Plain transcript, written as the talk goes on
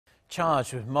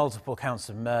Charged with multiple counts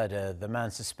of murder, the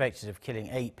man suspected of killing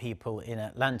 8 people in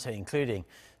Atlanta, including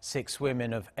 6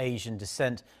 women of Asian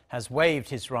descent, has waived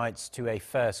his rights to a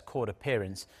first court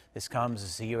appearance. This comes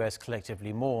as the U.S.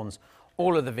 collectively mourns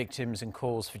all of the victims and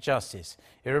calls for justice.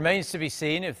 It remains to be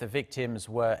seen if the victims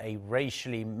were a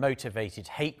racially motivated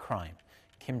hate crime.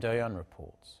 Do-yeon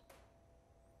reports.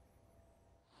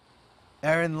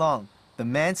 Arirang, the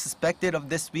man suspected of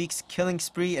this week's killing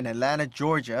spree in Atlanta,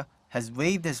 Georgia, has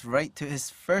waived his right to his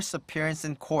first appearance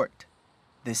in court.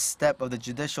 This step of the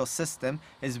judicial system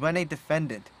is when a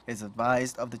defendant is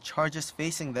advised of the charges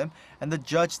facing them and the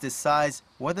judge decides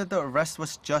whether the arrest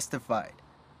was justified.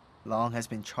 Long has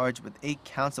been charged with 8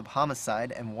 counts of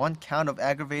homicide and 1 count of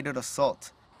aggravated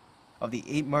assault. Of the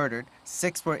 8 murdered,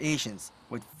 6 were Asians,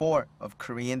 with 4 of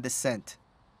Korean descent.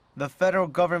 The federal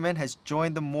government has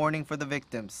joined the mourning for the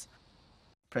victims.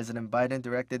 President Biden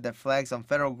directed that flags on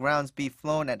federal grounds be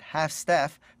flown at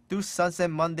half-staff through Sunset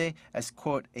Monday as,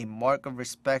 quote, a mark of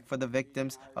respect for the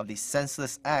victims of these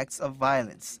senseless acts of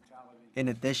violence. In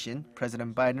addition,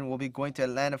 President Biden will be going to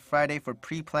Atlanta Friday for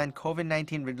pre-planned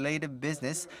COVID-19 related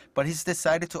business, but he's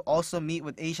decided to also meet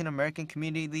with Asian American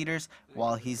community leaders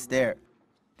while he's there.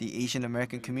 The Asian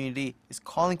American community is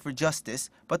calling for justice,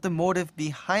 but the motive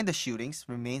behind the shootings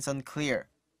remains unclear.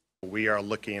 We are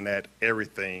looking at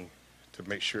everything to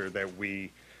make sure that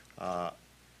we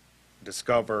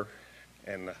discover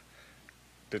and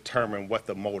determine what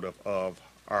the motive of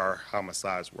our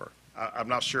homicides were. I'm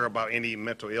not sure about any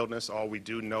mental illness. All we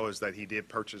do know is that he did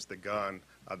purchase the gun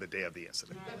the day of the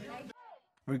incident.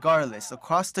 Regardless,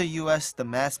 across the U.S., the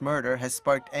mass murder has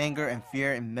sparked anger and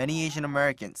fear in many Asian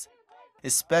Americans,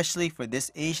 especially for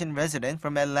this Asian resident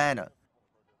from Atlanta.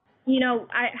 You know,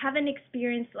 I haven't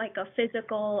experienced like a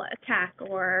physical attack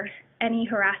or any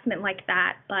harassment like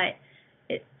that, but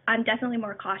I'm definitely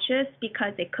more cautious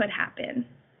because it could happen.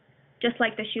 Just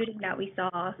like the shooting that we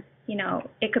saw, you know,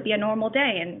 it could be a normal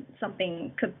day and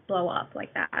something could blow up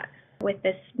like that. With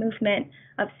this movement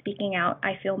of speaking out,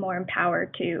 I feel more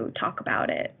empowered to talk about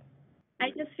it.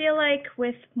 I just feel like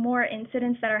with more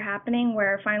incidents that are happening,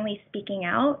 we're finally speaking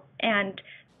out, and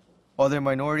other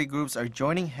minority groups are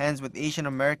joining hands with Asian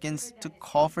Americans to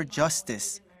call for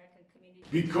justice.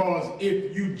 Because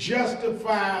if you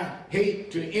justify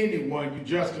hate to anyone, you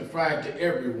justify it to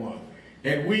everyone.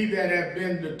 And we that have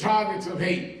been the targets of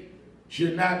hate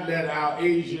should not let our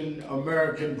Asian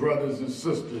American brothers and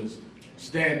sisters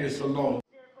stand this alone.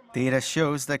 Data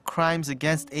shows that crimes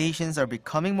against Asians are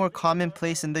becoming more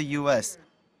commonplace in the U.S.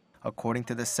 According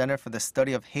to the Center for the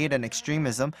Study of Hate and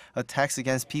Extremism, attacks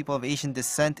against people of Asian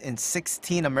descent in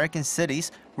 16 American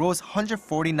cities rose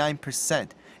 149%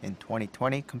 in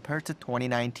 2020 compared to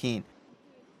 2019.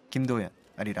 Do-yeon,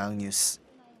 Arirang News.